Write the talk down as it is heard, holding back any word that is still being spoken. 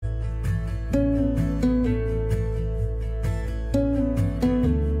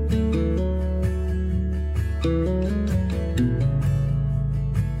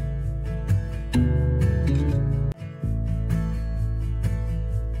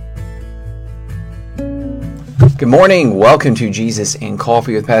Good morning. Welcome to Jesus and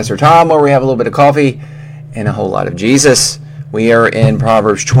Coffee with Pastor Tom, where we have a little bit of coffee and a whole lot of Jesus. We are in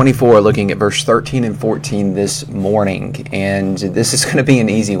Proverbs 24, looking at verse 13 and 14 this morning, and this is going to be an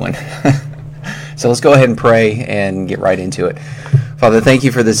easy one. So let's go ahead and pray and get right into it. Father, thank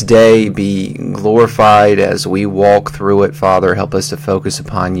you for this day. Be glorified as we walk through it, Father. Help us to focus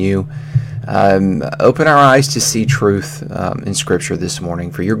upon you. Open our eyes to see truth in Scripture this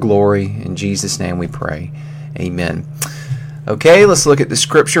morning. For your glory, in Jesus' name we pray. Amen. Okay, let's look at the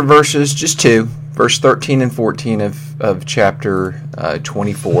Scripture verses, just two. Verse 13 and 14 of chapter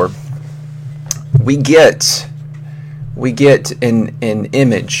 24. We get an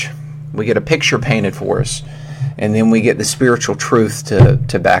image. We get a picture painted for us. And then we get the spiritual truth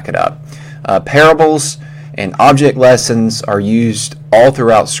to back it up. Parables and object lessons are used all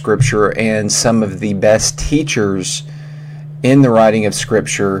throughout Scripture, and some of the best teachers in the writing of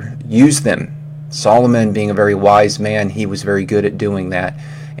Scripture use them. Solomon, being a very wise man, he was very good at doing that.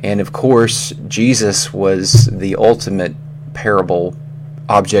 And of course, Jesus was the ultimate parable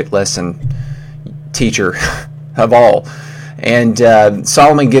object lesson teacher of all. And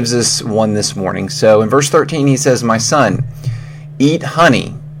Solomon gives us one this morning. So in verse 13 he says, "My son, eat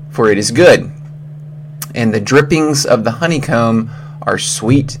honey, for it is good, and the drippings of the honeycomb are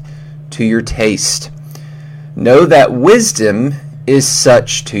sweet to your taste. Know that wisdom is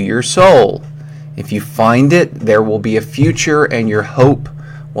such to your soul. If you find it, there will be a future, and your hope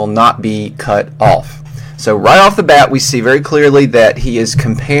will not be cut off." So right off the bat, we see very clearly that he is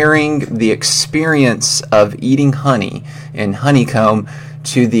comparing the experience of eating honey and honeycomb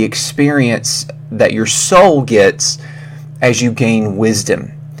to the experience that your soul gets as you gain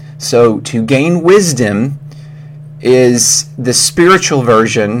wisdom. So to gain wisdom is the spiritual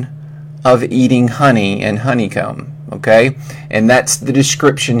version of eating honey and honeycomb. Okay, and that's the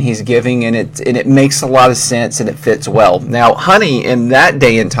description he's giving, and it makes a lot of sense, and it fits well. Now, honey in that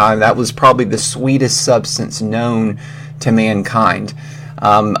day and time, that was probably the sweetest substance known to mankind.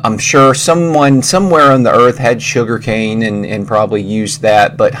 I'm sure someone somewhere on the earth had sugar cane and probably used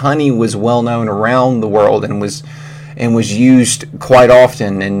that, but honey was well known around the world and was used quite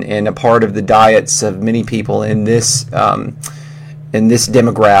often and a part of the diets of many people in this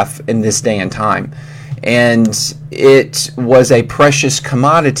demographic in this day and time. And it was a precious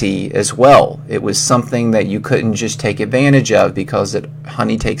commodity as well. It was something that you couldn't just take advantage of because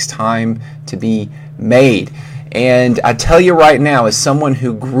honey takes time to be made. And I tell you right now, as someone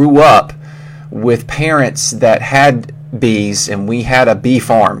who grew up with parents that had bees, and we had a bee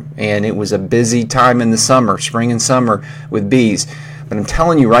farm, and it was a busy time in the summer, spring and summer with bees. But I'm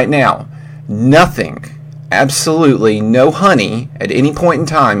telling you right now, nothing, absolutely no honey at any point in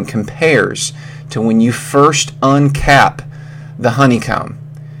time compares to when you first uncap the honeycomb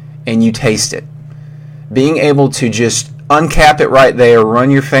and you taste it. Being able to just uncap it right there,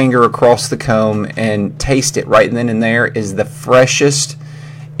 run your finger across the comb, and taste it right then and there is the freshest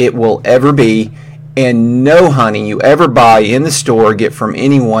it will ever be. And no honey you ever buy in the store, get from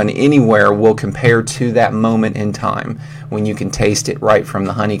anyone, anywhere, will compare to that moment in time when you can taste it right from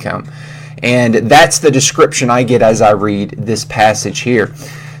the honeycomb. And that's the description I get as I read this passage here.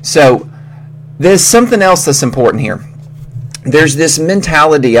 So there's something else that's important here. There's this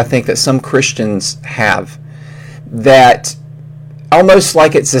mentality, I think, that some Christians have, that almost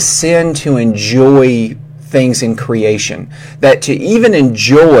like it's a sin to enjoy things in creation, that to even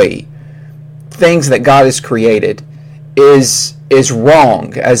enjoy things that God has created is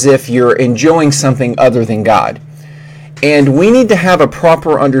wrong, as if you're enjoying something other than God. And we need to have a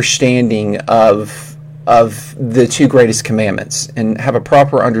proper understanding of the two greatest commandments and have a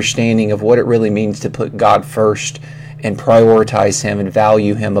proper understanding of what it really means to put God first and prioritize Him and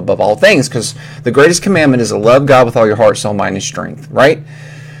value Him above all things, because the greatest commandment is to love God with all your heart, soul, mind, and strength, right?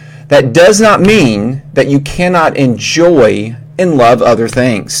 That does not mean that you cannot enjoy and love other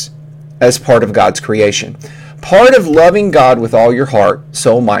things as part of God's creation. Part of loving God with all your heart,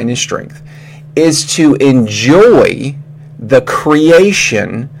 soul, mind, and strength is to enjoy the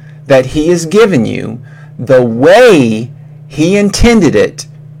creation that He has given you the way He intended it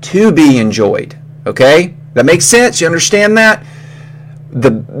to be enjoyed. Okay? That makes sense? You understand that?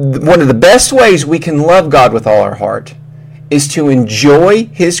 One of the best ways we can love God with all our heart is to enjoy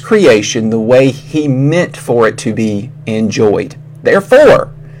His creation the way He meant for it to be enjoyed.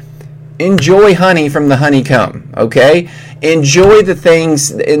 Therefore, enjoy honey from the honeycomb, okay? Enjoy the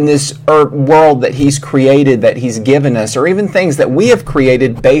things in this world that He's created, that He's given us, or even things that we have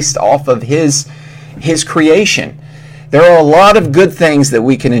created based off of His creation. There are a lot of good things that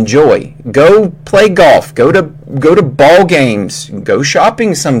we can enjoy. Go play golf. Go to go to ball games, go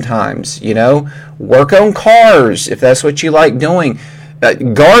shopping sometimes, work on cars if that's what you like doing,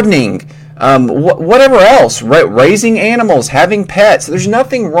 gardening, whatever else, raising animals, having pets. There's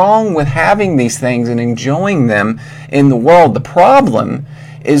nothing wrong with having these things and enjoying them in the world. The problem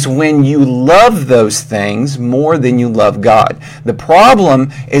is when you love those things more than you love God. The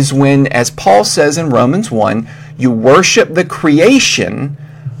problem is when, as Paul says in Romans 1, you worship the creation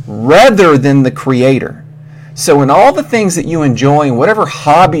rather than the Creator. So in all the things that you enjoy and whatever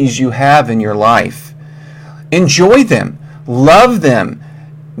hobbies you have in your life, enjoy them, love them,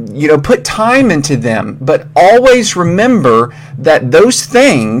 put time into them, but always remember that those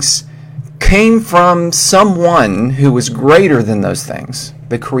things came from someone who was greater than those things,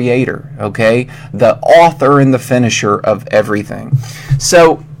 the Creator, okay? The author and the finisher of everything.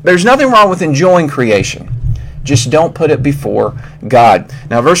 So there's nothing wrong with enjoying creation. Just don't put it before God.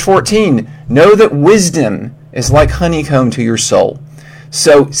 Now, verse 14, know that wisdom is like honeycomb to your soul.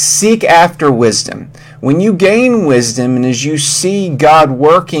 So seek after wisdom. When you gain wisdom, and as you see God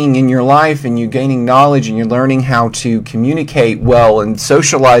working in your life, and you're gaining knowledge, and you're learning how to communicate well and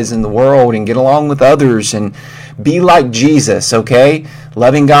socialize in the world and get along with others and be like Jesus, okay?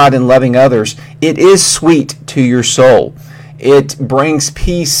 Loving God and loving others, it is sweet to your soul. It brings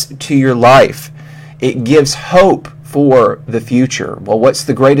peace to your life. It gives hope for the future. Well, what's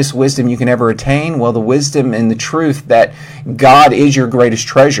the greatest wisdom you can ever attain? Well, the wisdom and the truth that God is your greatest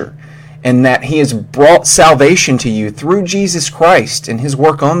treasure, and that He has brought salvation to you through Jesus Christ and His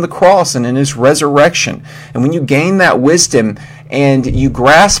work on the cross and in His resurrection. And when you gain that wisdom and you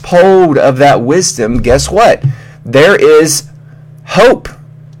grasp hold of that wisdom, guess what? There is hope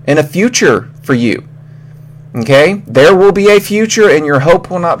and a future for you. Okay? There will be a future, and your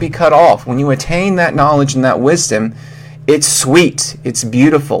hope will not be cut off. When you attain that knowledge and that wisdom, it's sweet, it's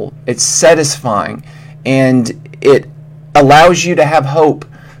beautiful, it's satisfying, and it allows you to have hope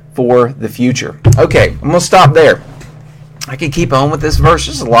for the future. Okay, I'm going to stop there. I could keep on with this verse.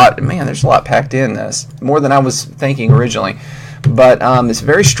 There's a lot packed in this, more than I was thinking originally. But it's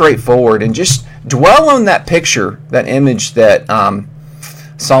very straightforward, and just dwell on that picture, that image that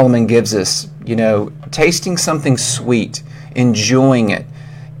Solomon gives us, tasting something sweet, enjoying it,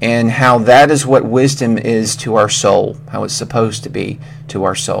 and how that is what wisdom is to our soul, how it's supposed to be to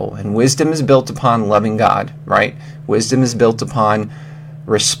our soul. And wisdom is built upon loving God, right? Wisdom is built upon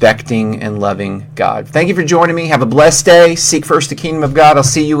respecting and loving God. Thank you for joining me. Have a blessed day. Seek first the kingdom of God. I'll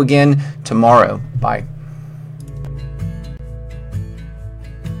see you again tomorrow. Bye.